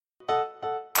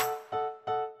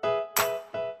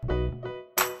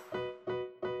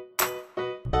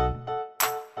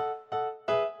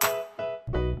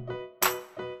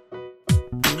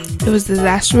It was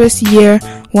disastrous year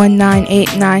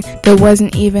 1989. There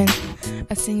wasn't even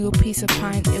a single piece of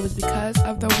pine. It was because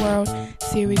of the World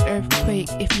Series earthquake.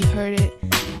 If you heard it,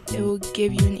 it will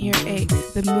give you an earache.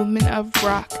 The movement of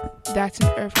rock, that's an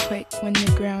earthquake. When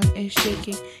the ground is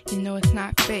shaking, you know it's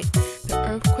not fake. The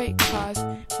earthquake caused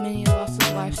many loss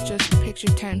of lives. Just picture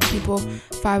 10 people,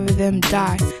 5 of them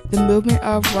die. The movement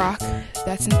of rock,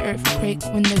 that's an earthquake.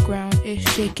 When the ground is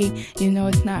shaking, you know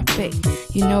it's not fake.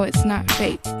 You know it's not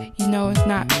fake. You know it's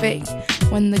not fake.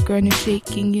 When the ground is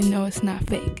shaking, you know it's not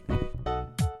fake.